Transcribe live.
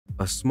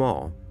A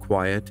small,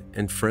 quiet,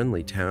 and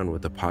friendly town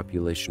with a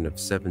population of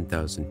 7,000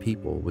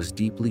 people was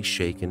deeply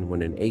shaken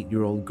when an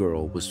 8-year-old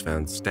girl was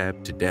found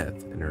stabbed to death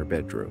in her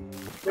bedroom.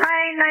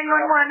 Hi,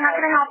 911. How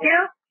can I help you?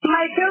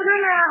 My children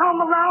are at home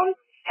alone,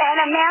 and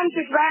a man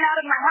just ran out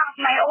of my house.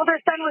 My older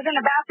son was in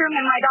the bathroom,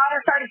 and my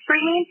daughter started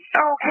screaming.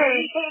 Okay.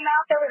 When he came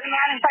out, there was a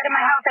man inside of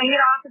my house. I need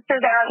an officer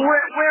there.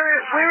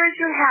 Where is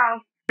your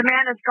house? The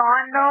man is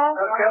gone, though?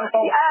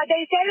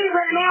 They said he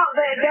ran out,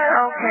 but they're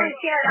really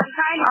scared. I'm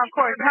trying to... Of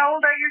course. How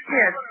old are your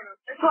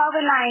kids?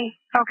 12 and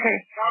 9. Okay.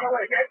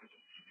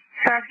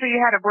 So actually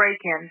you had a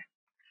break-in?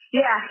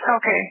 Yeah.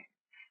 Okay.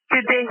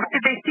 Did they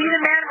see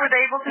the man? Were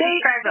they able to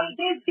describe him?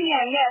 They did see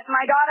him, yes.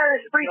 My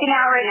daughter is freaking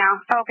out right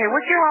now. Okay.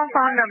 What's your home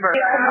phone number?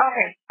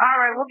 Okay. All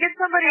right. We'll get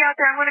somebody out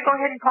there. I'm going to go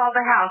ahead and call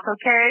the house,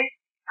 okay?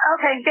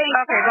 Okay, thanks.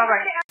 Okay,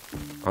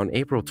 bye-bye. On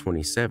April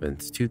 27,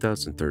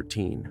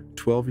 2013,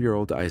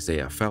 12-year-old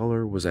Isaiah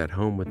Fowler was at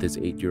home with his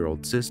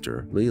 8-year-old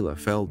sister, Leila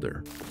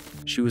Fowler.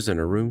 She was in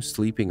a room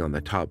sleeping on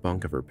the top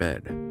bunk of her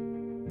bed.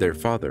 Their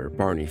father,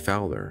 Barney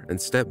Fowler, and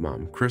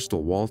stepmom,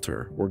 Crystal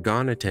Walter, were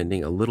gone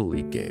attending a Little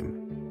League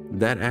game.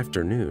 That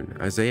afternoon,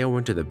 Isaiah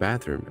went to the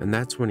bathroom, and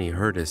that's when he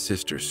heard his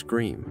sister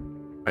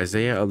scream.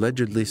 Isaiah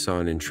allegedly saw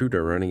an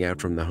intruder running out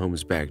from the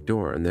home's back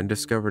door and then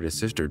discovered his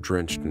sister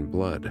drenched in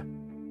blood.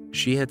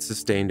 She had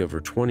sustained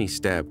over 20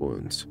 stab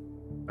wounds.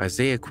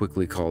 Isaiah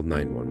quickly called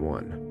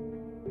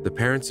 911. The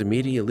parents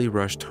immediately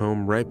rushed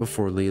home right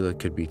before Leila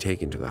could be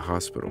taken to the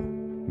hospital.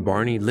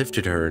 Barney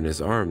lifted her in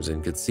his arms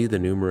and could see the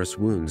numerous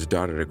wounds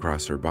dotted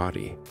across her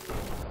body.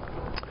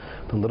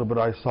 The little bit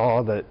I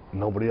saw that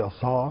nobody else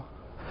saw,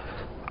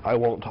 I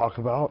won't talk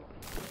about.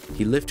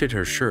 He lifted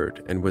her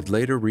shirt and would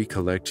later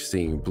recollect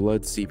seeing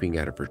blood seeping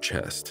out of her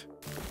chest.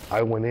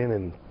 I went in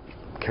and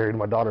carried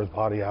my daughter's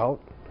body out.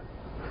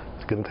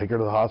 I was going to take her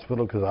to the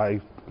hospital because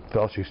I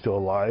felt she's still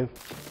alive.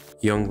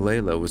 Young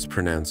Leila was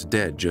pronounced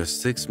dead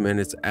just 6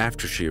 minutes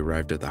after she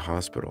arrived at the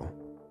hospital.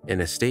 In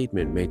a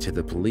statement made to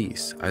the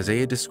police,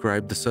 Isaiah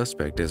described the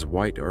suspect as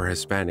white or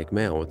Hispanic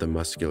male with a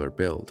muscular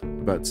build,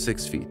 about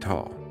 6 feet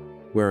tall,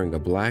 wearing a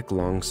black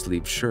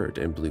long-sleeved shirt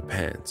and blue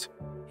pants.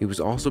 He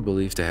was also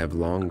believed to have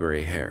long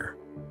gray hair.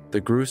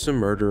 The gruesome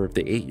murder of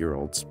the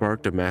 8-year-old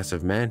sparked a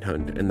massive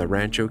manhunt in the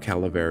Rancho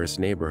Calaveras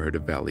neighborhood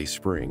of Valley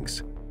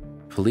Springs.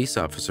 Police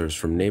officers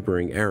from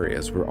neighboring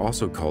areas were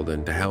also called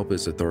in to help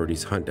as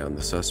authorities hunt down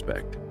the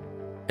suspect.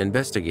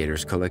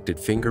 Investigators collected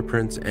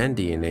fingerprints and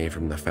DNA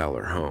from the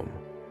Fowler home.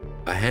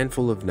 A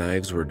handful of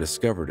knives were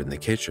discovered in the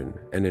kitchen,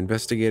 and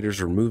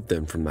investigators removed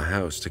them from the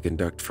house to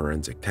conduct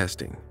forensic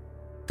testing.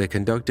 They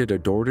conducted a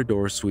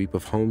door-to-door sweep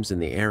of homes in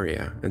the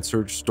area and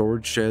searched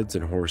storage sheds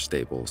and horse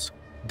stables.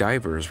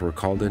 Divers were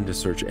called in to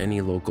search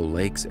any local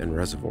lakes and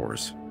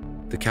reservoirs.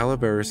 The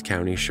Calaveras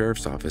County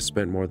Sheriff's Office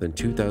spent more than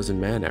 2,000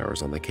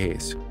 man-hours on the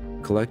case,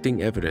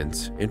 collecting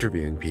evidence,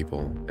 interviewing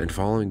people, and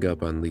following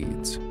up on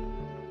leads.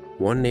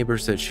 One neighbor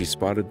said she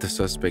spotted the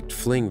suspect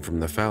fleeing from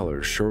the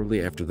Fowlers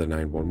shortly after the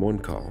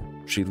 911 call.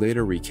 She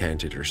later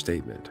recanted her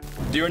statement.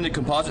 During the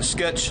composite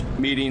sketch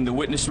meeting, the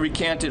witness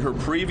recanted her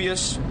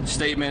previous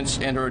statements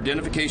and her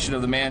identification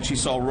of the man she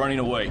saw running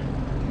away.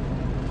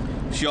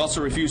 She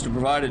also refused to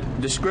provide a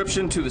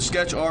description to the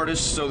sketch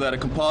artist so that a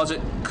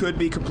composite could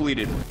be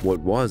completed. What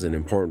was an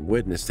important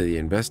witness to the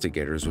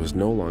investigators was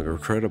no longer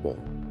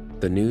credible.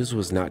 The news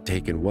was not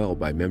taken well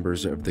by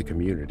members of the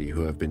community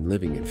who have been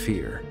living in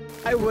fear.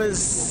 I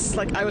was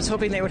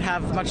hoping they would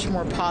have much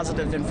more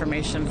positive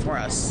information for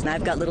us. And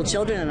I've got little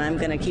children, and I'm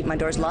going to keep my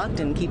doors locked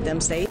and keep them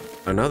safe.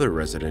 Another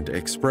resident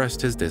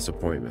expressed his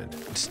disappointment.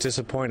 It's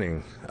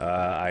disappointing.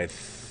 I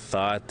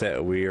thought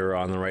that we were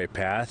on the right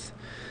path.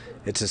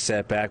 It's a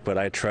setback, but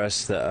I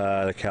trust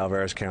the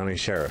Calaveras County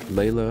Sheriff.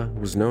 Leila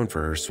was known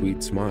for her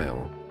sweet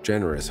smile,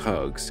 generous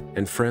hugs,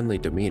 and friendly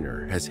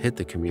demeanor has hit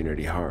the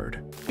community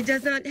hard. It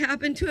does not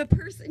happen to a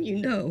person you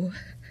know,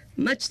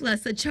 much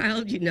less a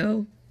child you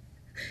know.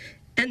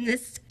 And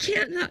this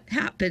cannot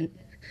happen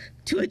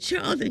to a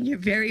child in your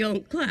very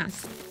own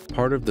class.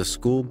 Part of the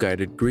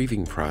school-guided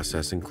grieving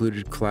process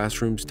included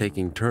classrooms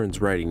taking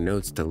turns writing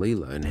notes to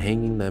Leila and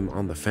hanging them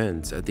on the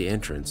fence at the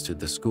entrance to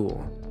the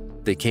school.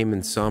 They came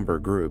in somber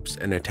groups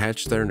and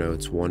attached their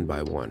notes one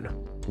by one.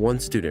 One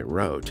student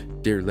wrote,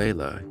 "Dear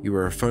Leila, you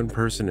are a fun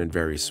person and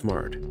very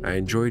smart. I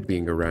enjoyed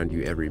being around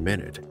you every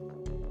minute."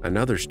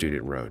 Another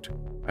student wrote,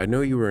 "I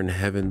know you are in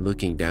heaven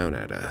looking down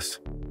at us,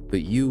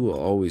 but you will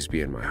always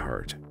be in my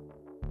heart."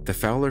 The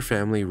Fowler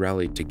family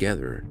rallied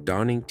together,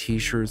 donning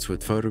t-shirts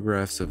with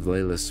photographs of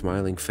Leila's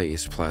smiling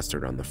face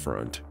plastered on the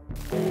front.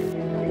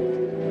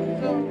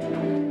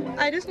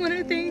 I just want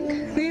to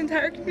thank the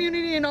entire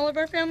community and all of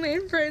our family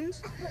and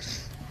friends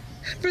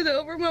for the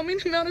overwhelming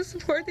amount of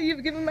support that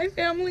you've given my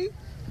family.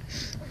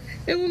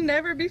 It will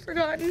never be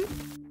forgotten.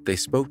 They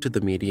spoke to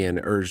the media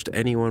and urged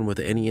anyone with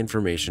any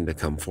information to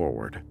come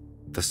forward.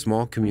 The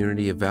small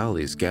community of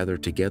Valleys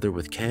gathered together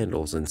with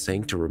candles and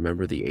sang to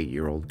remember the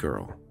 8-year-old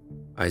girl.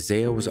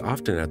 Isaiah was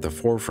often at the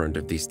forefront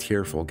of these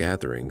tearful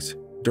gatherings.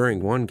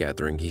 During one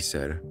gathering, he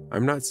said,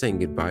 "I'm not saying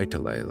goodbye to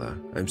Leila.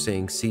 I'm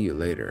saying see you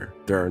later.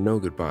 There are no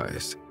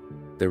goodbyes."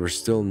 There were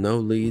still no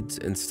leads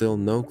and still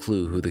no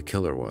clue who the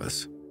killer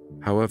was.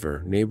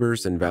 However,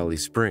 neighbors in Valley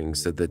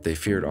Springs said that they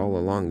feared all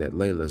along that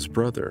Leila's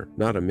brother,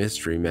 not a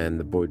mystery man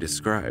the boy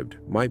described,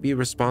 might be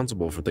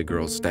responsible for the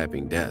girl's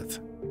stabbing death.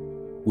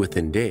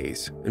 Within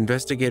days,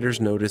 investigators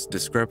noticed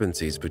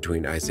discrepancies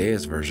between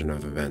Isaiah's version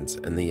of events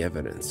and the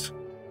evidence.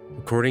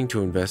 According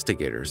to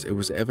investigators, it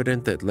was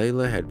evident that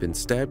Leila had been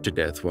stabbed to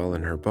death while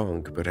in her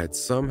bunk but had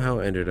somehow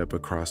ended up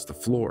across the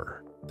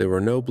floor. There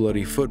were no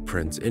bloody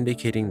footprints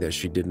indicating that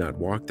she did not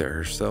walk there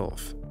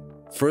herself.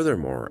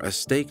 Furthermore, a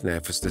steak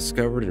knife was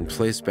discovered and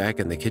placed back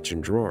in the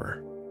kitchen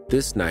drawer.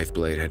 This knife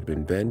blade had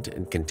been bent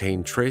and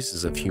contained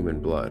traces of human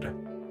blood.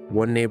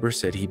 One neighbor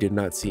said he did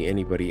not see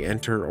anybody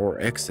enter or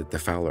exit the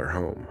Fowler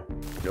home.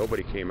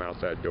 Nobody came out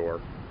that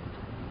door,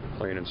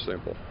 plain and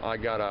simple. I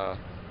got a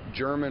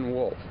German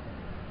wolf,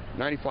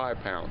 95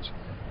 pounds.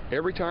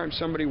 Every time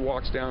somebody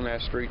walks down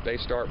that street, they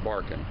start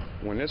barking.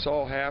 When this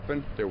all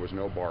happened, there was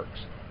no barks.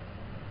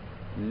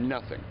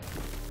 Nothing.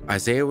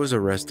 Isaiah was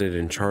arrested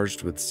and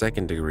charged with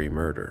second-degree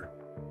murder.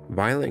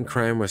 Violent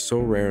crime was so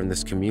rare in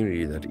this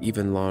community that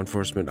even law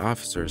enforcement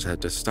officers had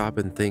to stop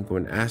and think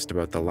when asked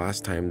about the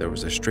last time there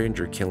was a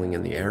stranger killing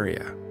in the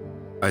area.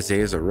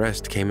 Isaiah's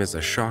arrest came as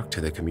a shock to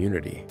the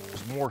community. It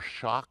was more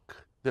shock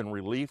than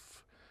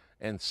relief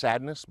and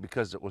sadness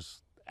because it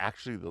was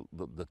actually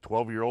the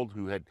 12-year-old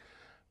who had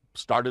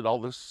started all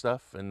this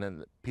stuff, and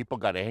then people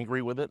got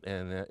angry with it,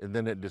 and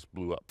then it just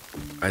blew up.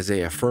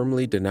 Isaiah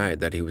firmly denied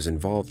that he was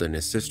involved in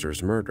his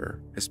sister's murder.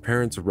 His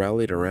parents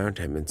rallied around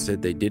him and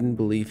said they didn't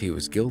believe he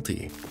was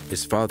guilty.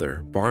 His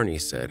father, Barney,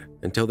 said,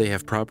 "Until they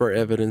have proper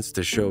evidence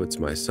to show it's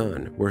my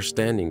son, we're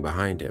standing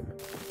behind him."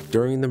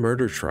 During the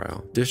murder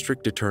trial,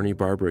 District Attorney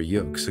Barbara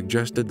Yook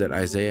suggested that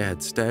Isaiah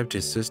had stabbed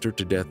his sister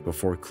to death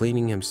before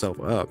cleaning himself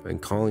up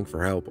and calling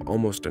for help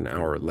almost an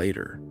hour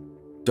later.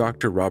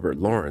 Dr. Robert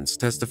Lawrence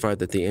testified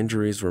that the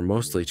injuries were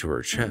mostly to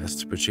her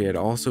chest, but she had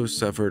also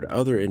suffered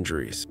other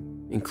injuries,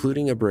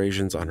 including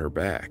abrasions on her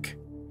back.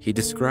 He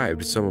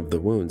described some of the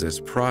wounds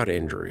as prod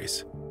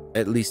injuries.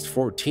 At least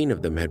 14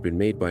 of them had been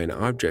made by an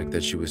object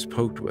that she was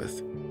poked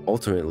with.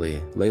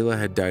 Ultimately, Leila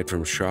had died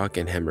from shock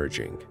and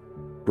hemorrhaging.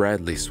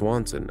 Bradley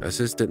Swanson,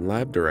 assistant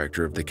lab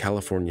director of the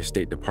California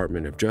State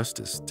Department of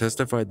Justice,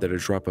 testified that a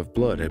drop of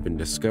blood had been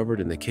discovered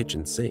in the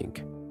kitchen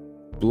sink.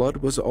 Blood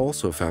was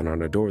also found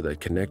on a door that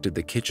connected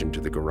the kitchen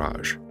to the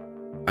garage.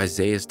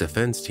 Isaiah's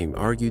defense team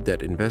argued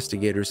that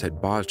investigators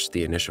had botched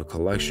the initial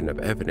collection of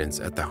evidence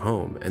at the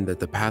home and that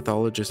the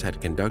pathologist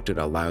had conducted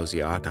a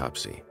lousy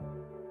autopsy.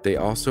 They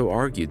also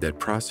argued that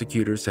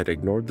prosecutors had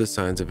ignored the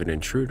signs of an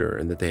intruder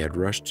and that they had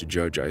rushed to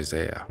judge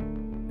Isaiah.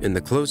 In the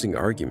closing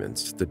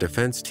arguments, the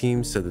defense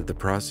team said that the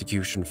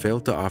prosecution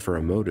failed to offer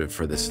a motive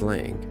for the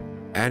slaying,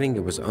 adding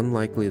it was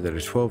unlikely that a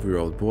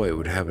 12-year-old boy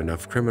would have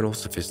enough criminal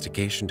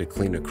sophistication to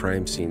clean a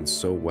crime scene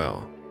so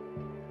well.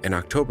 In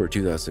October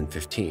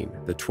 2015,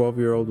 the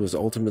 12-year-old was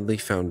ultimately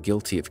found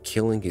guilty of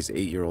killing his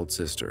 8-year-old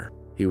sister.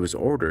 He was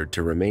ordered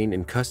to remain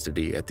in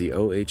custody at the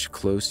O.H.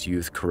 Close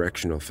Youth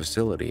Correctional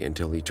Facility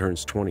until he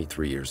turns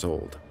 23 years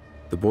old.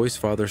 The boy's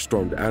father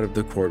stormed out of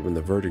the court when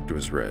the verdict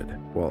was read,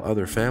 while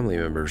other family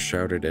members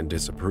shouted in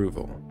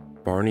disapproval.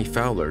 Barney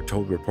Fowler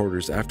told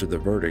reporters after the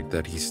verdict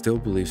that he still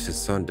believes his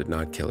son did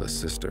not kill his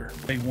sister.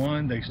 Day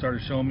one, they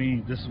started showing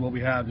me, this is what we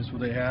have, this is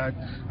what they had.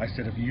 I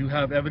said, if you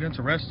have evidence,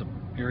 arrest him.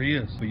 Here he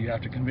is. But you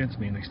have to convince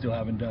me, and they still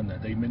haven't done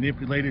that. They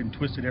manipulated and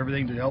twisted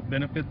everything to help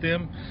benefit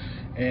them,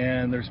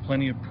 and there's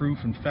plenty of proof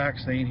and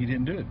facts saying he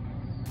didn't do it.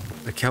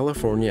 The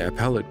California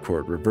Appellate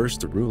Court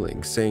reversed the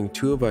ruling, saying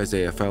 2 of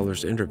Isaiah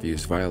Fowler's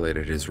interviews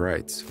violated his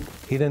rights.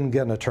 He didn't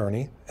get an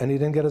attorney, and he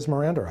didn't get his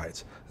Miranda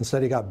rights.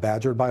 Instead, he got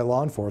badgered by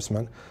law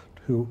enforcement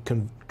who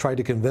tried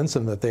to convince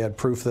him that they had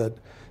proof that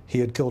he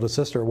had killed his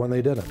sister when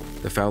they didn't.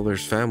 The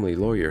Fowler's family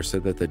lawyer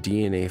said that the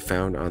DNA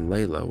found on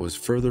Leila was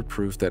further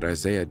proof that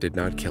Isaiah did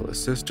not kill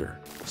his sister.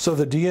 So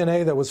the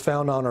DNA that was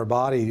found on her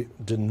body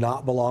did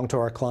not belong to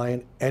our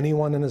client.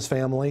 Anyone in his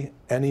family,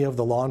 any of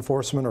the law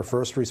enforcement or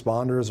first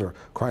responders or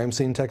crime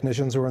scene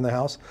technicians who were in the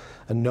house,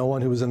 and no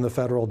one who was in the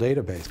federal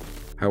database.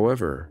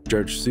 However,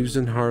 Judge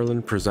Susan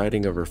Harlan,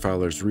 presiding over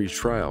Fowler's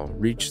retrial,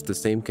 reached the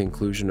same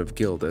conclusion of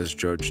guilt as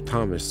Judge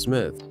Thomas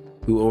Smith,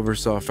 who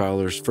oversaw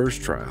Fowler's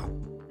first trial.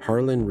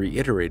 Harlan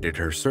reiterated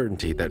her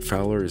certainty that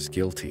Fowler is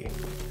guilty.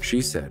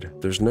 She said,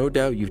 "There's no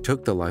doubt you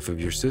took the life of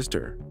your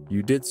sister.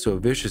 You did so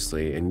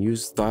viciously and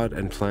used thought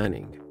and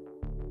planning.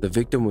 The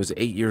victim was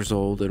 8 years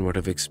old and would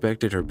have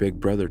expected her big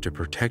brother to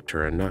protect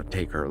her and not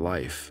take her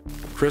life."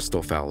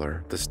 Crystal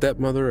Fowler, the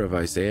stepmother of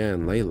Isaiah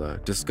and Leila,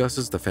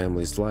 discusses the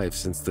family's life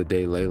since the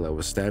day Leila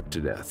was stabbed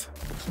to death.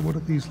 So what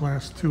have these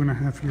last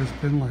 2.5 years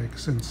been like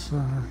since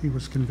he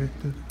was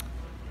convicted?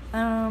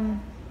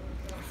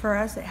 For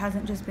us, it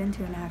hasn't just been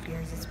 2.5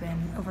 years, it's been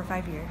over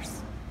 5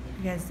 years,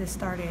 because this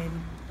started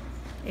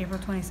April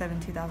 27,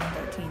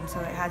 2013, so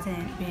it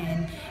hasn't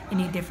been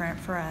any different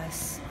for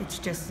us. It's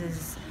just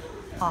as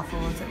awful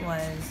as it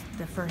was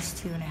the first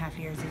 2.5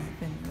 years as it's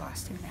been the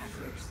last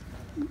 2.5 years.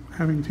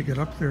 Having to get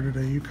up there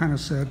today, you kind of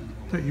said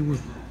that you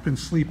have been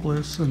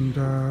sleepless, and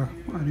I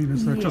mean,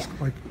 is that just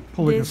like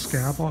pulling a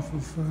scab off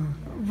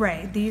of...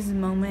 Right. These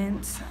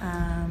moments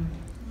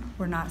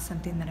were not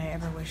something that I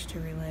ever wish to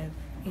relive.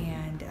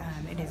 And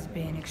it has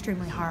been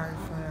extremely hard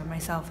for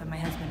myself and my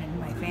husband and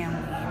my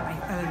family and my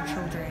other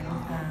children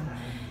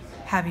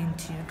having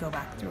to go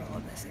back through all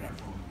of this again.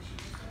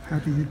 How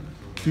do you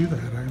do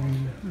that? I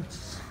mean,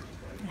 it's...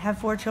 I have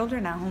 4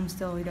 children at home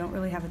still. We don't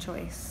really have a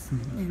choice.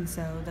 Mm-hmm. And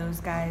so those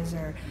guys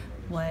are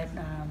what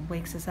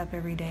wakes us up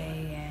every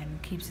day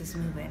and keeps us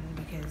moving,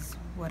 because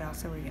what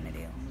else are we going to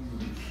do?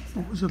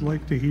 What was it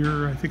like to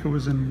hear, I think it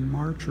was in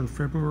March or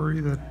February,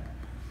 that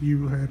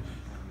you had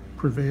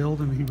prevailed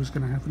and he was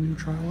going to have a new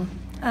trial?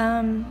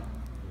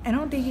 I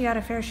don't think he got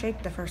a fair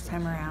shake the first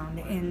time around.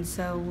 And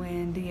so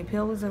when the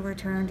appeal was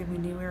overturned and we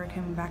knew we were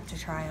coming back to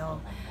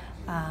trial,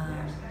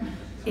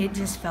 it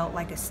just felt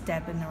like a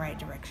step in the right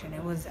direction.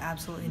 It was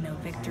absolutely no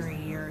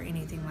victory or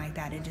anything like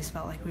that. It just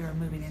felt like we were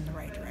moving in the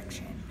right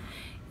direction.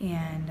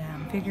 And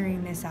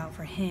figuring this out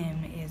for him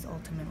is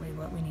ultimately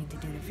what we need to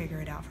do to figure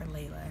it out for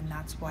Leila, and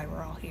that's why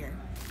we're all here.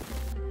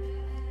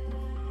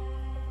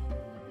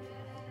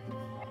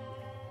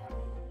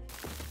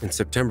 In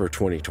September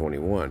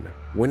 2021,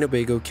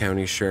 Winnebago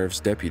County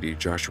Sheriff's Deputy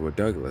Joshua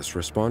Douglas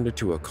responded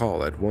to a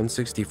call at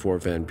 164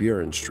 Van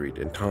Buren Street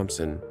in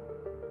Thompson,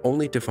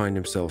 only to find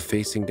himself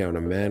facing down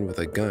a man with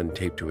a gun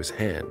taped to his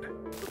hand.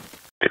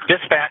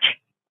 Dispatch.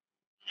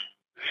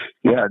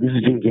 Yeah, this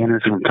is James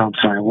Anderson from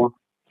Thompson, Iowa.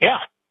 Yeah.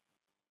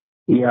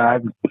 Yeah,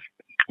 I've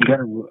got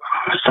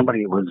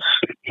somebody was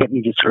hit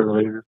me just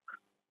earlier.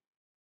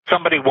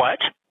 Somebody what?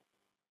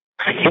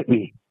 Hit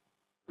me.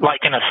 Like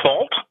an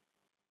assault?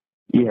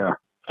 Yeah.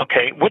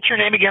 Okay. What's your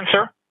name again,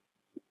 sir?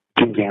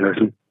 James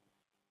Anderson.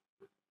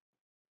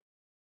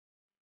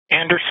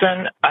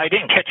 Anderson? I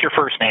didn't catch your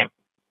first name.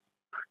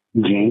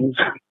 James.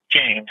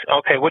 James.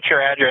 Okay. What's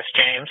your address,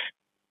 James?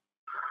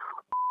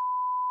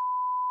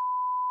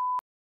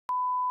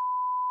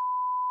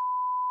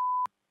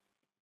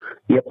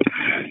 Yep.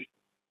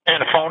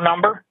 And a phone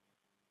number?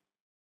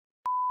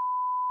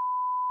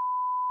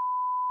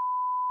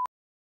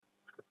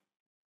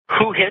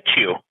 Who hit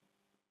you?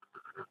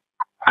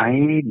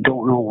 I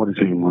don't know what his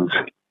name was.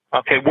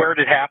 Okay. Where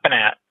did it happen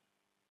at?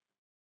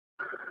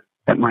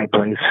 At my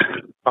place.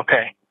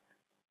 Okay.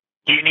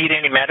 Do you need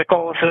any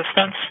medical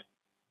assistance?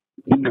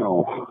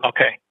 No.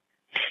 Okay.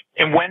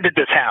 And when did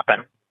this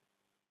happen?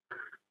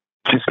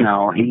 Just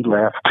now. He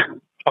left.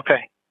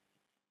 Okay.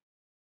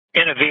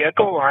 In a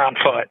vehicle or on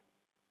foot?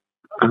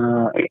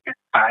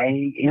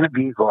 In a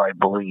vehicle, I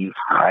believe.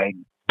 I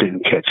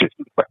didn't catch it,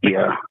 but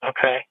yeah.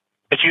 Okay.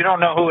 But you don't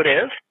know who it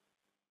is?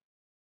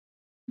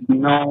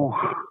 No.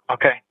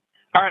 Okay.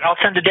 All right. I'll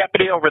send a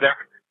deputy over there.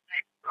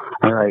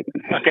 All right.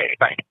 Okay.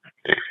 Bye.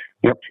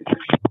 Yep.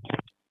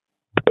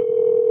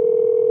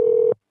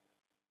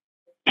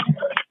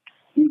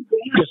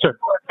 Yes, sir.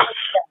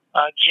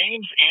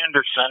 James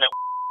Anderson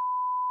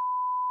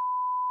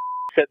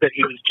said that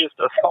he was just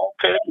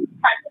assaulted.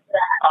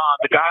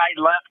 The guy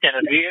left in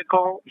a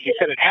vehicle. He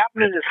said it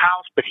happened in his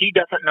house, but he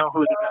doesn't know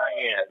who the guy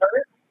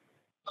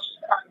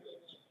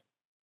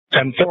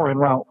is. 10-4 en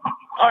route.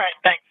 All right,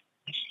 thanks.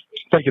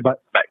 Thank you, bud.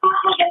 Bye.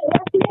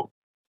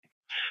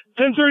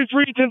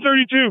 1033,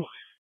 1032.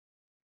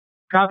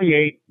 Copy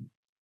 8.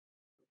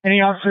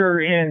 Any officer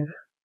in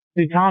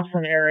the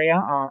Thompson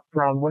area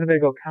from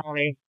Winnebago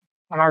County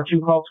on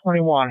R2 call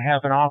 21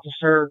 have an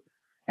officer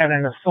at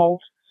an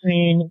assault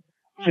scene,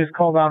 just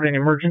called out an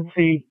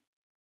emergency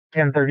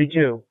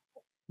 1032.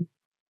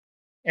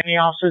 Any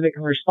officer that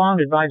can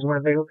respond, advise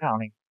Winnebago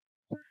County.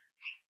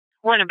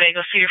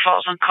 Winnebago, Cedar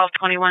Falls on call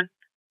 21.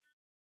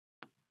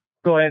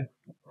 Go ahead,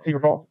 Cedar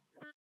Falls.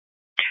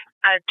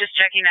 Just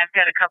checking, I've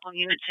got a couple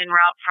units en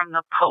route from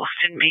the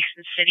post in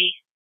Mason City.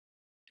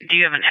 Do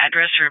you have an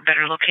address or a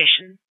better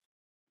location?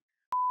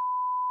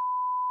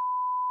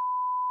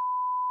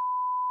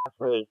 That's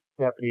where the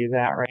deputy is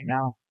at right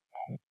now.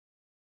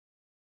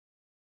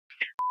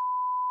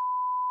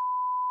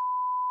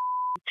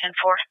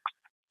 10-4.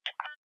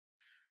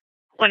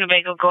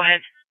 Winnebago, go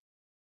ahead.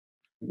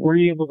 Were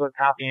you able to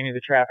copy any of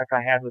the traffic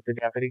I had with the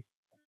deputy?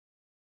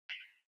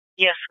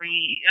 Yes,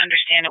 we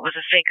understand it was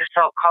a fake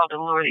assault call to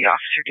lure the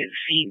officer to the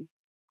scene.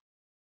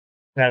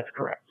 That's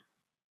correct.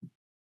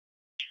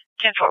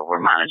 10-4, we're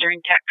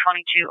monitoring TAC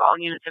 22. All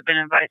units have been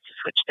invited to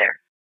switch there.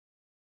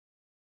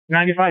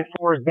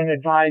 95-4 has been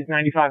advised.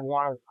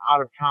 95-1 is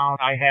out of town.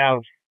 I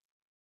have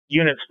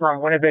units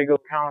from Winnebago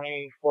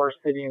County, Forest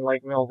City, and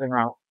Lake Mills en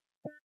route.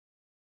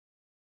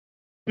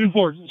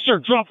 10-4, sir,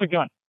 drop the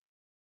gun.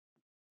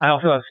 I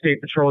also have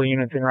state patrol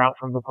units en route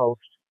from the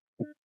post.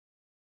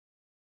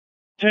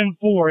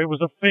 10-4, it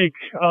was a fake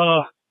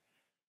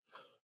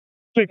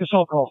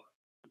assault call.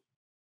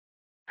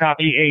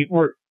 Copy 8.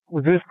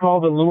 Was this call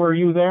to lure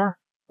you there?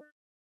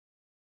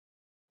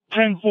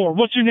 10-4,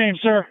 what's your name,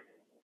 sir?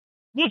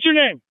 What's your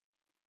name?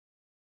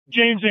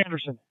 James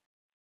Anderson.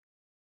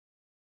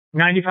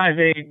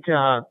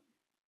 95-8,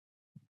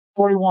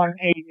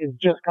 41-8 is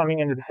just coming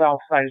into the south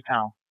side of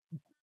town.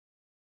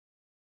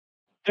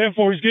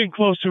 10-4, he's getting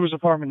close to his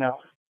apartment now.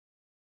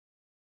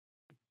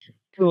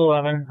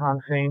 211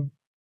 on scene.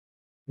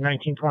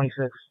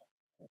 1926.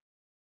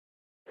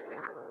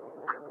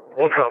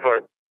 What's up,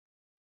 bud?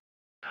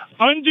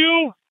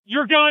 Undo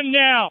your gun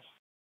now.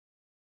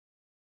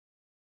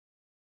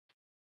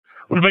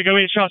 Winnebago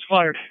 8 shots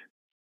fired.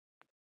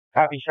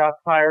 Copy, shots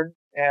fired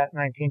at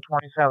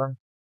 1927.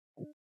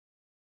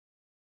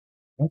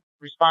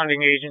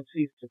 Responding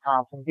agencies to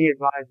Thompson, be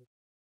advised,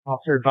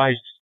 officer advised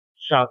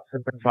shots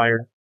have been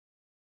fired.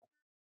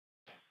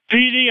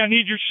 PD, I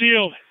need your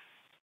shield.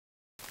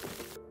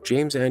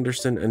 James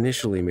Anderson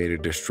initially made a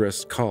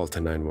distressed call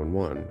to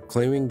 911,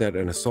 claiming that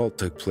an assault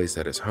took place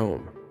at his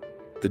home.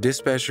 The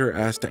dispatcher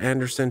asked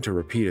Anderson to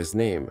repeat his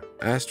name,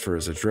 asked for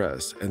his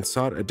address, and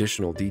sought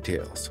additional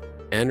details.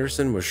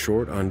 Anderson was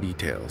short on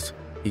details.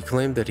 He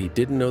claimed that he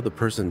didn't know the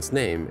person's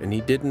name and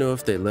he didn't know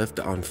if they left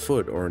on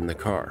foot or in the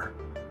car.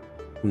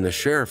 When the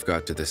sheriff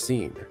got to the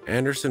scene,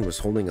 Anderson was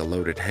holding a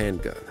loaded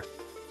handgun.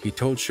 He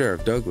told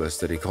Sheriff Douglas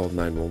that he called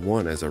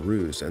 911 as a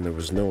ruse and there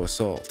was no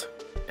assault.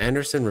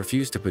 Anderson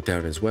refused to put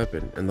down his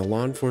weapon, and the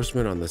law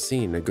enforcement on the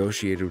scene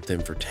negotiated with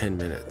him for 10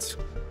 minutes.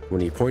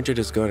 When he pointed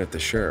his gun at the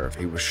sheriff,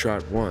 he was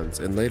shot once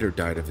and later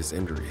died of his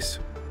injuries.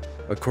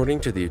 According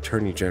to the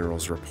Attorney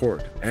General's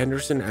report,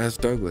 Anderson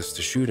asked Douglas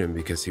to shoot him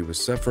because he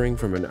was suffering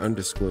from an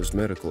undisclosed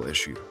medical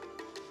issue.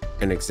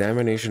 An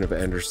examination of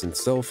Anderson's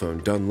cell phone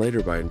done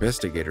later by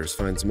investigators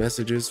finds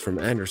messages from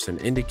Anderson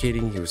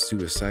indicating he was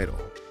suicidal.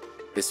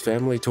 His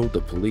family told the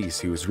police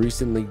he was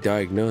recently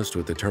diagnosed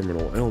with a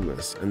terminal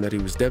illness and that he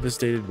was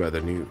devastated by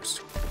the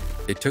news.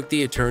 It took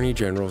the Attorney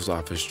General's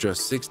office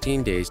just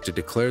 16 days to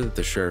declare that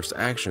the sheriff's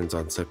actions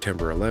on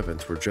September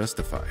 11th were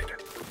justified.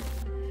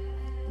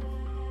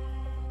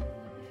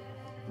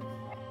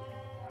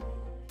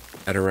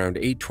 At around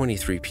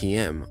 8:23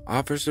 p.m.,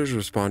 officers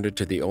responded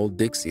to the Old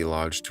Dixie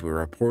Lodge to a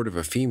report of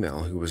a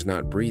female who was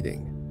not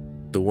breathing.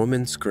 The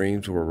woman's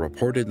screams were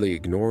reportedly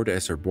ignored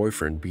as her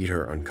boyfriend beat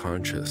her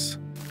unconscious.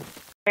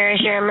 Where is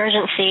your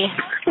emergency?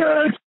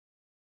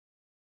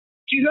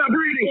 She's not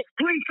breathing.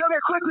 Please come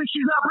here quickly.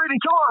 She's not breathing.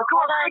 Come on,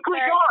 quickly,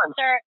 sir, come on.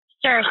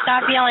 Sir,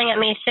 stop yelling at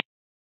me.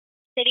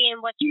 City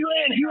and what's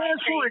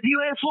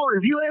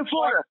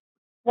Florida.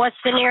 What's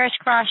the nearest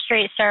cross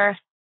street, sir?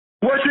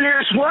 What's the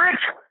nearest what?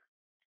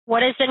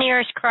 What is the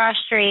nearest cross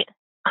street?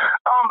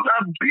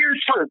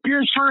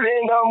 Beersford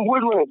and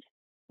Woodland.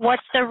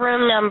 What's the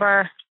room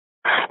number?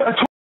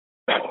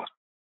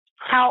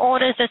 How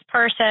old is this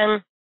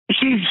person?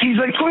 She's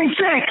like 26.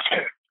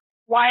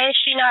 Why is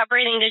she not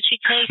breathing? Did she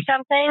take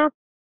something?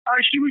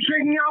 She was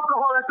drinking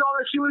alcohol. That's all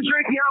that she was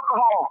drinking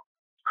alcohol.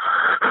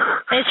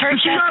 Is her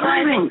She's chest not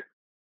breathing.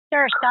 rising?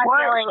 Sir, stop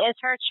What? yelling. Is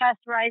her chest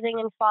rising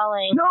and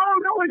falling? No,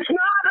 it's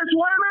not. That's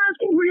why I'm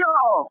asking for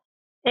y'all.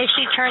 Is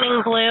she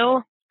turning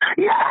blue?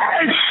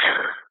 Yes.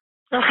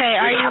 Okay,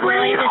 are you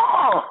willing to...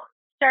 to?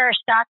 Sir,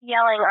 stop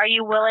yelling. Are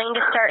you willing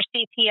to start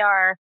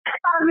CPR?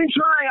 I've been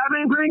trying. I've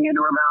been bringing it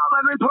to her mouth.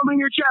 I've been pumping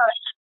her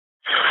chest.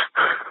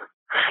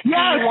 Do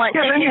you want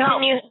to continue?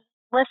 continue?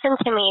 Listen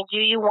to me. Do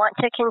you want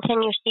to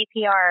continue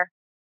CPR?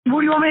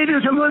 What do you want me to do?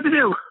 Tell me what to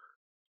do.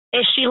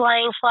 Is she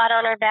lying flat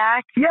on her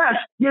back? Yes,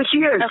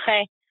 she is.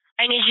 Okay.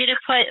 I need you to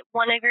put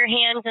one of your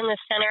hands in the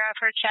center of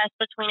her chest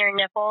between her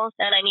nipples,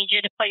 and I need you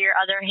to put your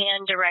other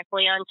hand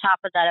directly on top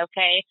of that,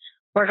 okay?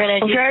 We're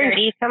going to do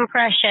 30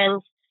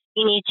 compressions.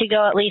 You need to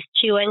go at least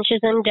 2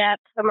 inches in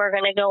depth, and we're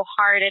going to go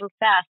hard and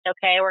fast,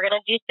 okay? We're going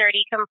to do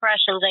 30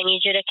 compressions. I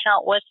need you to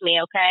count with me,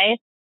 okay?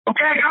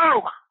 Okay,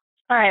 go.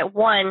 All right,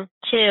 1,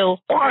 2,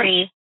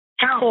 3,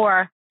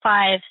 4,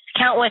 5.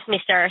 Count with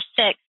me, sir.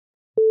 6.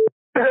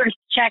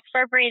 Check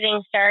for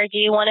breathing, sir. Do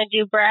you want to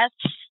do breaths?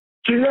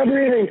 She's not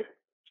breathing.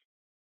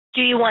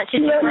 Do you want to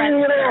do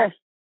breaths?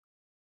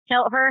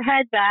 Tilt her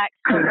head back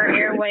so her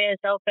airway is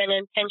open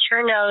and pinch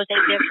her nose and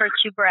give her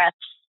 2 breaths.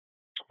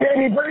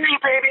 Baby,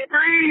 breathe, baby,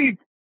 breathe.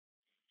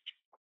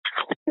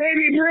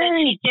 Baby,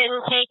 breathe. She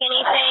didn't take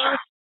anything?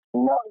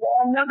 No,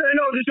 nothing.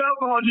 No, just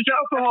alcohol.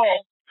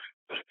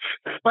 Okay.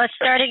 Let's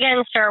start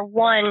again, sir.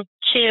 1,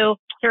 2,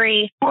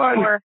 3,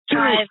 4,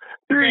 5,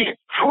 6,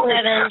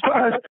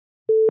 7.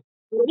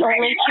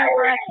 Only 2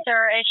 breaths,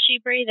 sir. Is she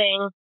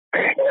breathing?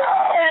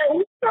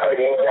 No.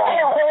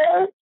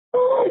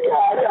 Oh,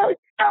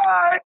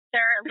 God.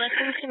 Sir,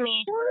 listen to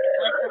me.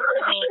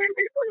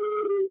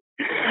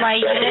 My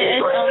unit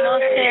is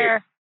almost there.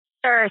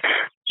 Sir,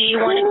 do you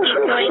want to keep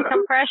doing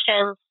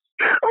compressions?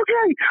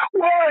 Okay.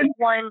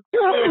 1,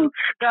 2,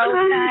 go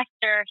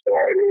faster.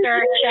 Sir,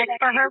 check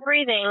for her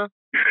breathing.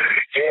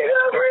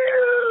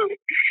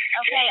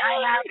 Okay,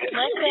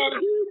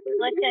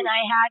 listen,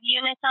 I have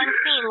units on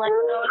scene.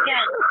 Let's go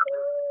again.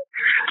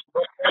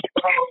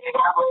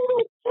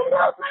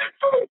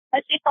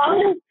 Is she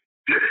falling?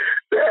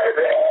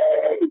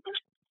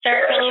 Sir,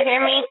 can you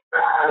hear me?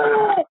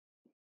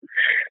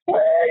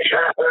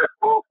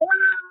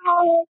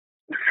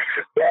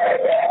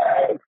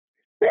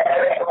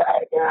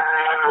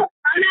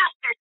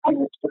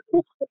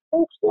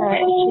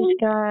 Alright, she's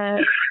got...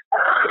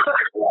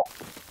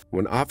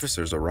 When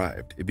officers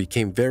arrived, it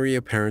became very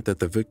apparent that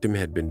the victim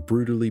had been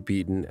brutally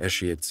beaten as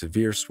she had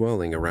severe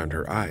swelling around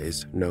her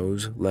eyes,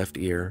 nose, left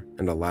ear,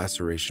 and a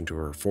laceration to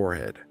her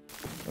forehead.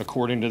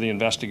 According to the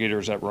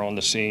investigators that were on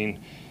the scene,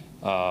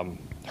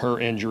 her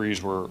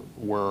injuries were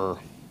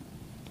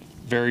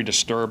very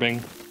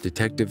disturbing.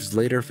 Detectives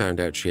later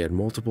found out she had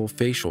multiple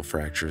facial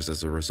fractures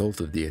as a result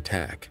of the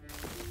attack.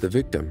 The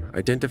victim,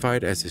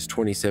 identified as his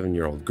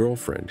 27-year-old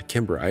girlfriend,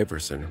 Kimber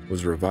Iverson,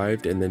 was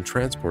revived and then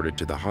transported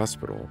to the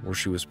hospital where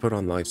she was put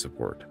on life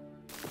support.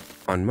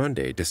 On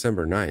Monday,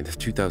 December 9,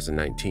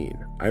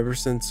 2019,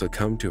 Iverson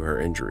succumbed to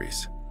her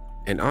injuries.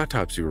 An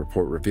autopsy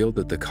report revealed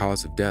that the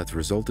cause of death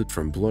resulted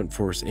from blunt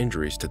force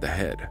injuries to the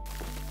head.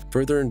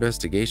 Further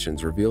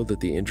investigations revealed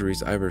that the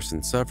injuries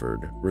Iverson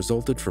suffered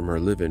resulted from her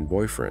live-in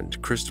boyfriend,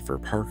 Christopher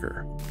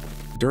Parker.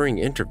 During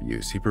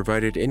interviews, he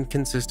provided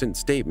inconsistent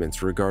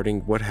statements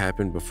regarding what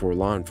happened before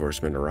law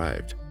enforcement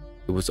arrived.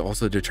 It was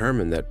also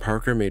determined that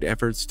Parker made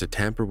efforts to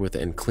tamper with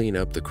and clean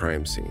up the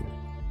crime scene.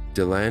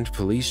 DeLand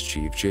Police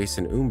Chief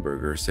Jason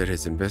Umberger said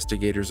his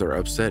investigators are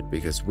upset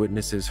because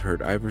witnesses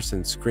heard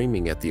Iverson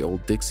screaming at the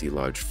old Dixie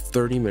Lodge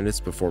 30 minutes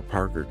before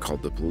Parker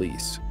called the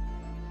police.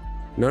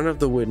 None of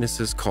the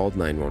witnesses called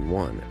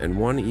 911, and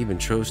one even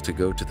chose to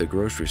go to the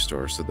grocery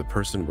store so the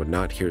person would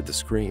not hear the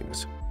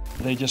screams.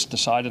 They just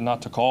decided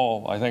not to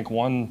call. I think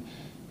one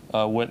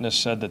witness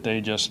said that they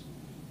just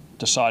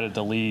decided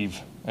to leave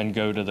and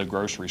go to the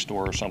grocery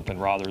store or something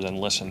rather than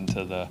listen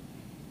to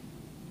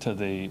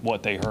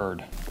what they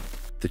heard.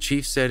 The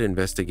chief said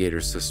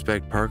investigators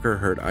suspect Parker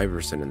hurt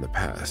Iverson in the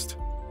past.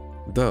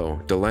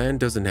 Though, DeLand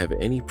doesn't have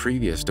any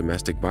previous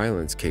domestic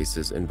violence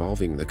cases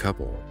involving the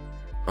couple.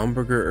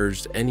 Umberger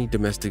urged any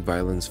domestic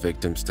violence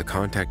victims to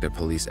contact a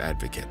police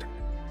advocate.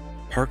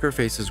 Parker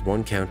faces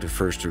 1 count of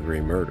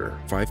first-degree murder,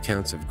 5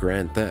 counts of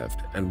grand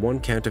theft, and 1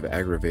 count of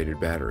aggravated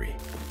battery.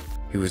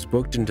 He was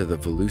booked into the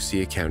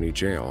Volusia County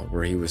Jail,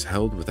 where he was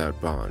held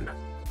without bond.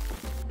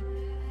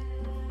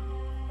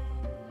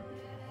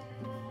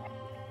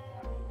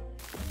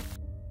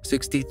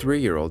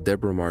 "63-year-old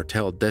Deborah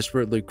Martell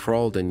desperately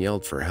crawled and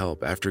yelled for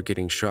help after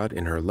getting shot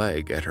in her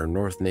leg at her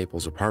North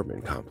Naples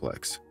apartment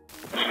complex.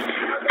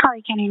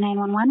 Holly County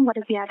 911, what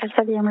is the address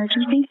of the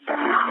emergency?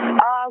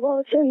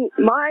 Well,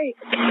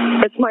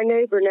 it's my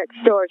neighbor next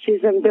door.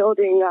 She's in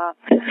building,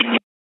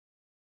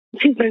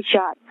 she's been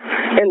shot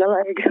in the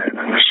leg.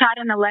 Shot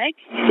in the leg?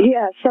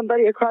 Yeah,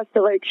 somebody across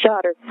the lake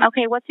shot her.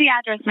 Okay, what's the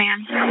address,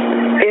 ma'am?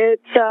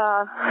 It's,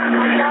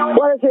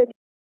 what is it?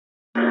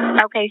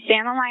 Okay, stay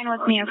on the line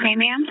with me, okay,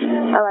 ma'am?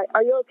 All right,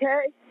 are you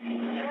okay?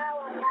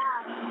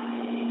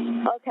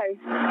 Okay.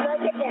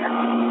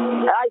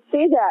 I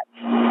see that.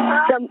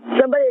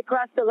 Somebody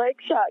across the lake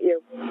shot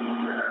you.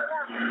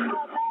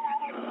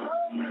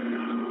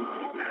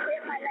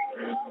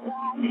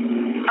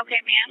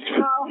 Okay, ma'am.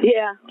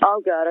 Yeah. Oh,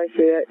 God, I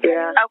see it.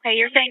 Yeah. Okay,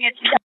 you're saying it's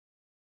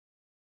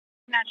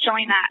not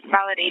showing that.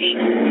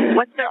 Validating.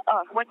 What's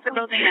the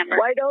building number?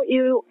 Why don't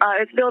you?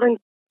 It's building.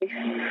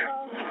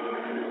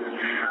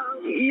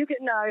 You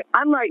can.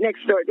 I'm right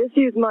next door. Just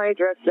use my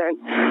address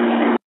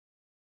then.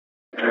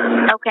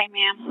 Okay,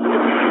 ma'am.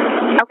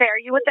 Okay,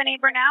 are you with the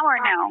neighbor now or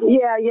no?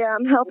 Yeah,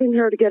 I'm helping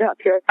her to get up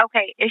here.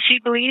 Okay, is she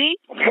bleeding?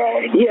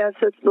 Yes,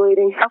 it's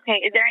bleeding. Okay,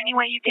 is there any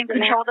way you can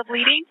control the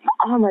bleeding?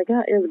 Oh my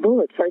God, there's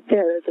bullets right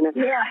there, isn't it?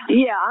 Yeah.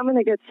 Yeah, I'm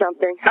gonna get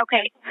something.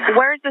 Okay,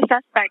 where's the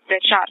suspect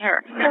that shot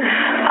her?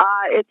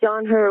 It's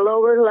on her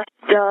lower left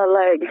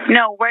leg.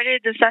 No, where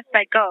did the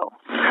suspect go?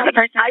 The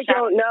person I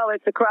don't know.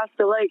 It's across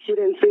the lake. She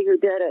didn't see who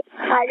did it.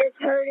 I just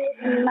heard it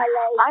in my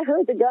leg. I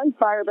heard the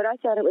gunfire, but I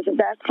thought it was a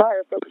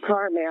backfire from a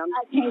car, ma'am.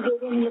 I can't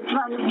get in the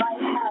front of my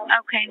house.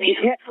 Okay,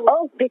 ma'am.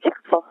 Be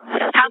careful.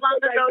 How long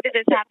ago did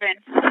this happen?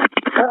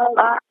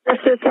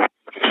 This is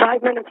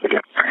 5 minutes ago.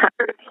 I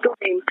heard a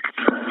scream.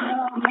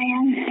 Oh,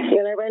 man.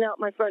 And I ran out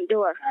my front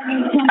door.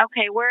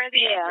 Okay, where are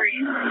the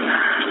injuries?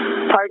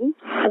 Pardon?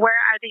 Where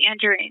are the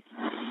injuries?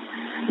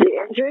 The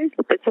injuries?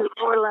 It's her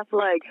lower left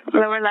leg.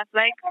 Lower left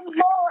leg?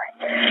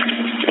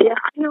 Yeah,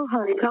 I know,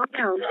 honey. Calm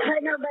down. I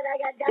know, but I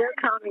got They're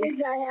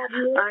coming.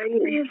 I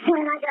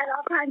got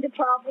all kinds of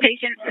problems.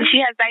 Patient, she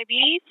has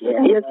diabetes?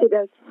 Yes, she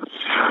does.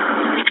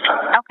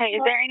 Okay,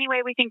 is there any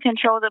way we can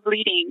control the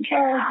bleeding?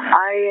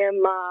 I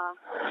am,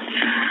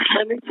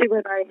 let me see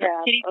what I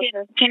have.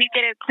 Can you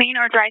get a clean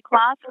or dry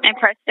cloth and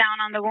press down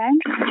on the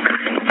wound?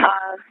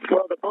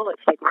 Well, the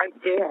bullet's like right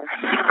there.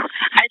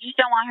 I just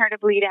don't want her to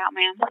bleed out,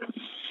 ma'am.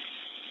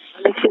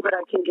 Let me see what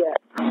I can get.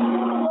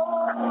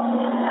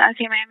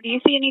 Okay, ma'am. Do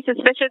you see any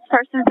suspicious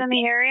persons in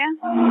the area?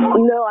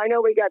 No, I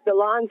know we got the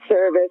lawn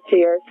service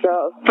here,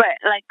 so. But,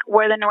 like,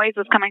 where the noise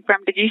was coming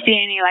from, did you see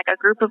any, like, a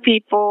group of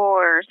people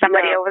or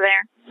somebody over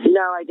there?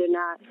 No, I did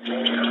not.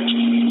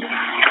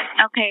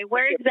 Okay,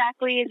 where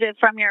exactly is it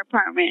from your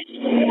apartment?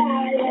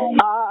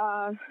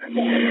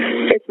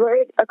 It's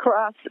right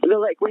across the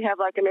lake. We have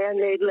like a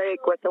man-made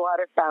lake with the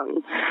water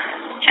fountain.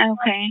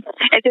 Okay.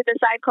 Is it the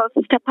side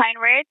closest to Pine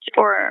Ridge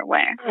or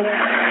where?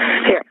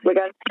 Here, we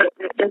got it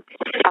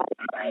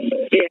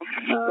Yeah.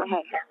 Go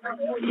ahead.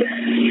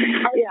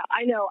 Yeah,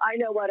 I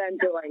know what I'm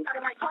doing.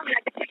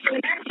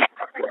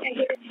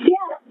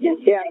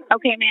 Yeah.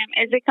 Okay, ma'am.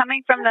 Is it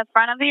coming from the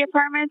front of the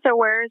apartment, or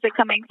where is it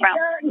coming from?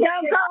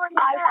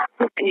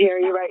 I can hear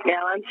you right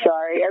now. I'm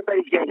sorry.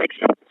 Everybody's getting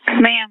excited.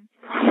 Ma'am.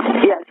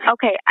 Yes.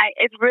 Okay,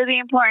 it's really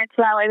important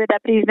so that way the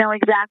deputies know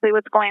exactly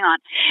what's going on.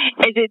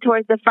 Is it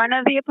towards the front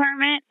of the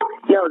apartment?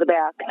 No, the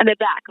back. The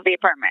back of the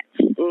apartment.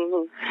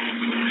 Mm-hmm.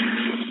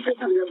 The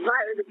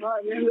fire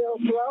department will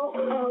blow.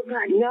 Oh,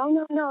 God. No.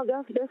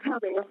 They're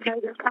coming, okay?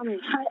 They're coming.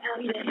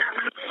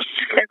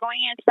 They're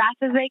going in as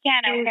fast as they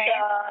can, okay?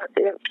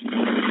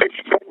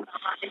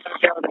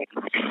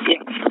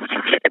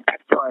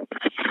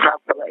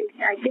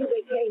 I think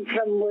it came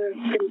from where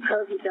the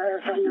curtains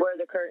are. Where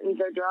the curtains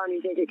are drawn,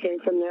 you think it came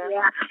from there?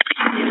 Yeah.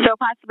 So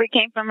possibly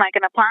came from like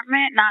an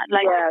apartment, not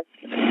like... Yes.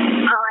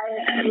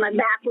 My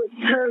back was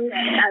turned.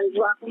 I was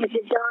walking with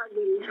the dog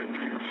and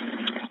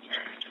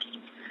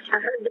I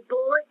heard the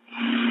bullet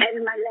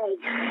and my leg.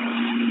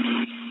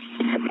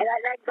 And I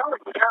let go of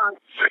the dog.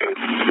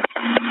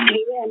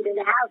 He ran to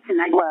the house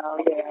and I... Well,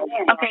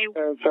 yeah. Okay.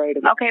 They're afraid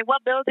of it. Okay,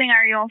 what building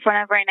are you in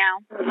front of right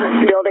now?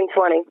 Building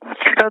 20.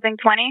 Building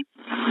 20?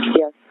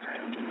 Yes.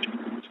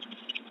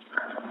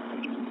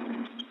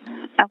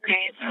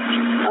 Okay.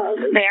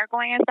 They are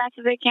going as fast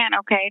as they can.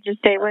 Okay, just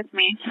stay with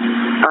me.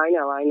 I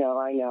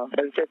know.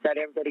 It's just that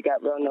everybody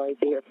got real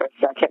noisy here for a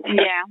second.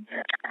 Yeah.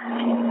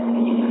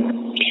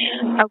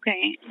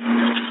 Okay.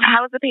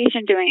 How is the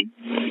patient doing?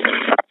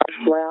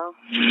 Well,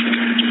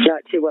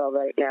 not too well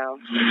right now.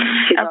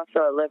 She's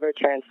also a liver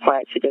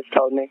transplant, she just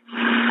told me.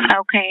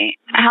 Okay.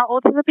 How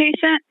old is the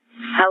patient?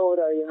 How old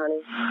are you,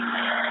 honey?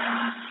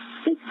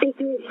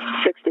 63.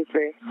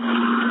 63.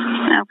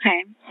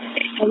 Okay.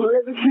 And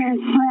liver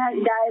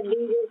transplant,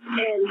 diabetes,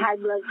 and high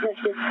blood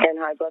pressure. And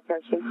high blood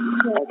pressure?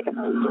 Okay.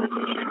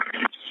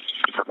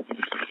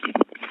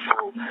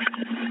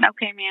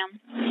 Okay, ma'am.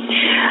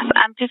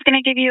 I'm just going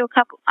to give you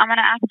I'm going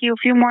to ask you a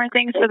few more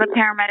things for the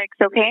paramedics,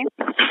 okay?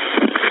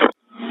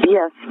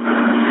 Yes.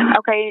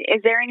 Okay,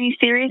 is there any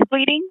serious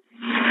bleeding?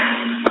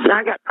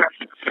 I got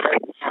pressure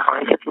right now.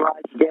 I just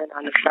lodged in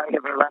on the side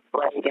of her left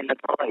leg and the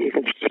bullet you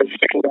can see is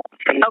sticking up.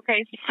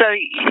 Okay, so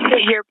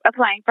you're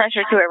applying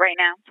pressure to it right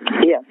now?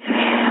 Yes.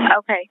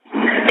 Okay.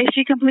 Is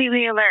she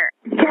completely alert?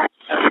 Yes.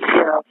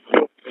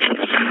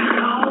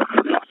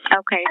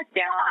 Okay,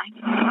 stand on.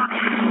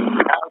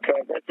 Okay,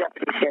 the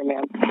deputy's here,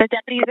 ma'am. The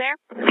deputy's there?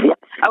 Yes.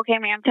 Okay,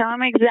 ma'am, tell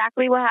him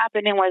exactly what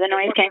happened and where the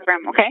noise came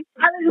from, okay?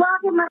 I was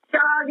walking my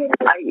dog and...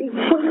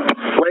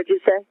 What did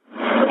you say?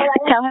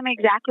 Tell him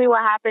exactly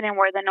what happened and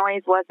where the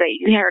noise was that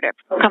you heard it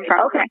come from.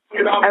 Okay,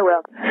 I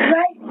will.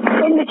 Right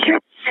in the tree.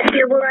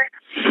 There were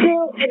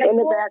still in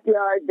the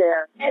backyard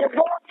there. And a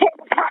bullet hit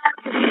the car.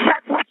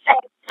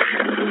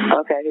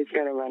 Okay, he's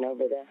going to run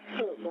over there.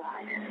 Oh,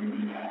 God.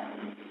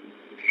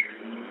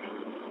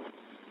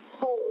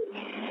 Holy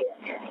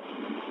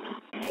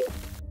shit.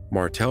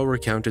 Martell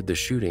recounted the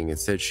shooting and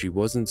said she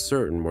wasn't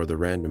certain where the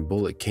random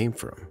bullet came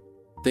from.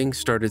 Things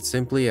started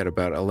simply at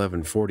about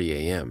 11:40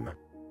 a.m.,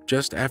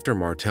 just after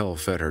Martell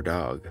fed her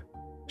dog.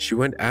 She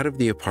went out of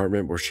the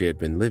apartment where she had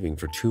been living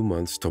for 2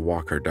 months to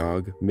walk her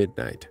dog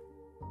midnight.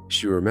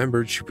 She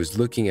remembered she was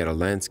looking at a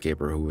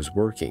landscaper who was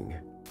working.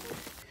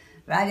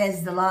 Right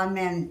as the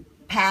lawman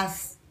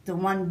passed the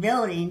one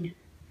building,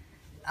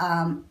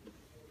 I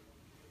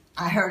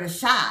heard a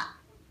shot,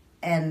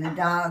 and the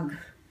dog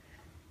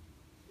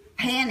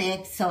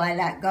panicked, so I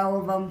let go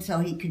of him so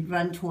he could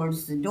run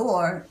towards the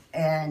door,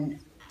 and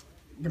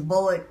the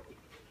bullet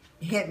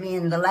hit me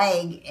in the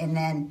leg, and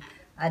then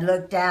I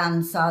looked down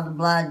and saw the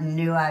blood and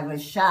knew I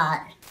was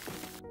shot.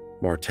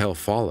 Martell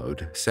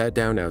followed, sat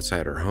down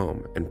outside her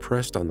home, and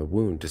pressed on the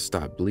wound to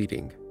stop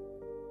bleeding.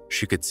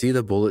 She could see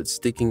the bullet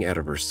sticking out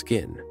of her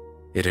skin.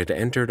 It had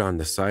entered on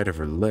the side of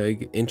her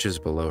leg, inches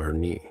below her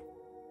knee.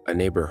 A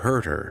neighbor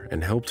heard her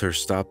and helped her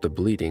stop the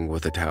bleeding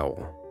with a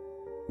towel.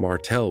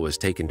 Martell was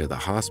taken to the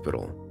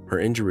hospital, her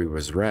injury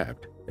was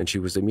wrapped, and she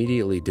was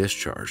immediately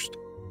discharged.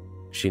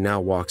 She now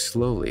walks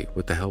slowly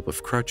with the help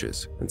of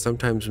crutches and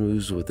sometimes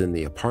moves within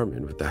the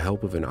apartment with the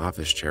help of an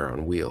office chair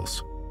on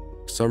wheels.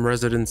 Some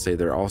residents say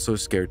they're also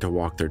scared to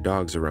walk their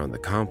dogs around the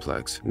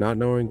complex, not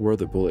knowing where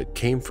the bullet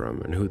came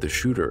from and who the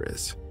shooter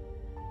is.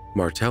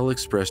 Martell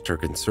expressed her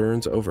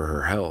concerns over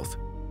her health.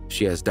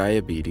 She has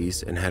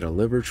diabetes and had a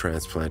liver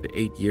transplant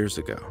 8 years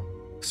ago,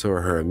 so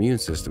her immune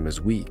system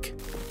is weak.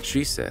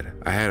 She said,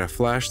 "I had a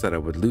flash that I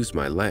would lose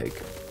my leg."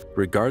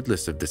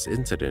 Regardless of this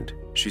incident,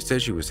 she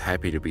said she was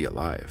happy to be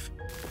alive.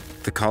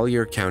 The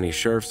Collier County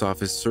Sheriff's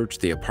Office searched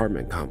the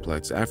apartment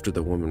complex after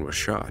the woman was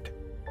shot,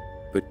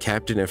 but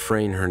Captain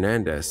Efrain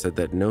Hernandez said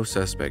that no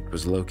suspect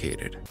was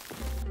located.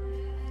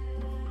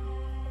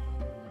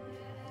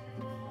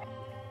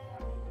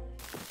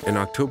 In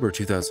October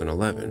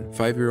 2011,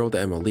 5-year-old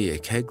Emilia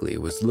Kegley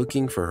was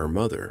looking for her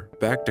mother,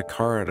 backed a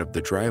car out of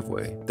the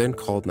driveway, then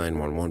called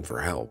 911 for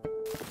help.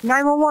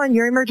 911,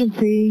 your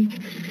emergency.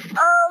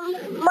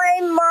 My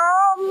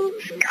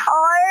mom's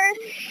car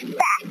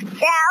backed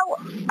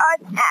down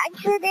on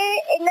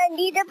accident, and I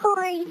need the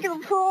police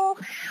to pull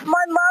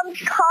my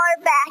mom's car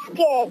back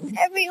in.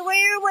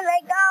 Everywhere when I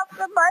got off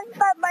the bus,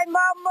 but my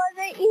mom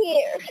wasn't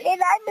here,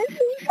 and I miss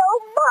her so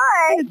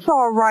much. It's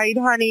all right,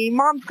 honey.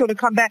 Mom's going to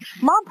come back.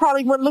 Mom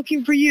probably went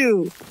looking for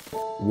you.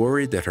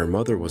 Worried that her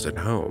mother was at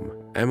home,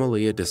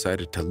 Emilia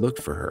decided to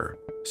look for her,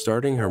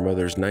 starting her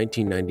mother's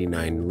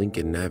 1999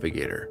 Lincoln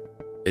Navigator.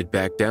 It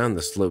backed down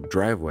the sloped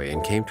driveway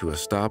and came to a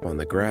stop on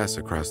the grass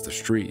across the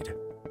street.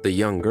 The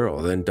young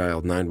girl then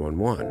dialed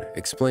 911,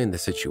 explained the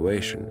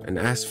situation, and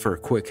asked for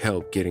quick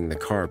help getting the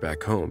car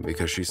back home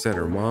because she said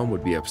her mom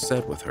would be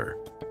upset with her.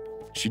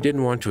 She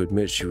didn't want to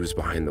admit she was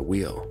behind the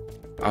wheel.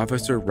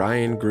 Officer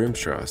Ryan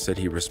Grimshaw said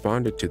he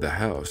responded to the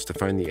house to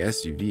find the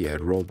SUV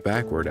had rolled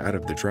backward out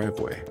of the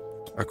driveway,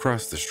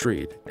 across the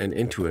street, and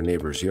into a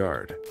neighbor's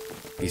yard.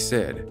 He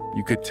said,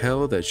 "You could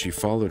tell that she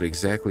followed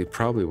exactly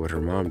probably what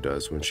her mom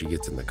does when she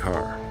gets in the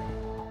car.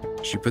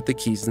 She put the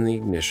keys in the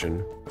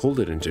ignition, pulled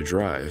it into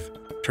drive,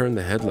 turned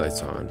the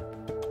headlights on,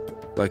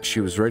 like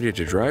she was ready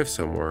to drive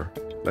somewhere,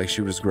 like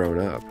she was grown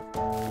up."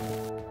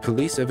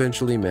 Police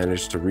eventually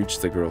managed to reach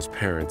the girl's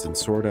parents and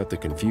sort out the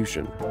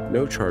confusion.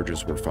 No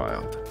charges were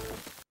filed.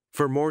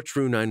 For more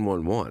True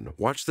 911,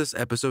 watch this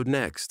episode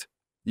next.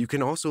 You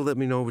can also let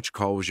me know which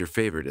call was your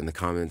favorite in the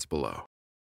comments below.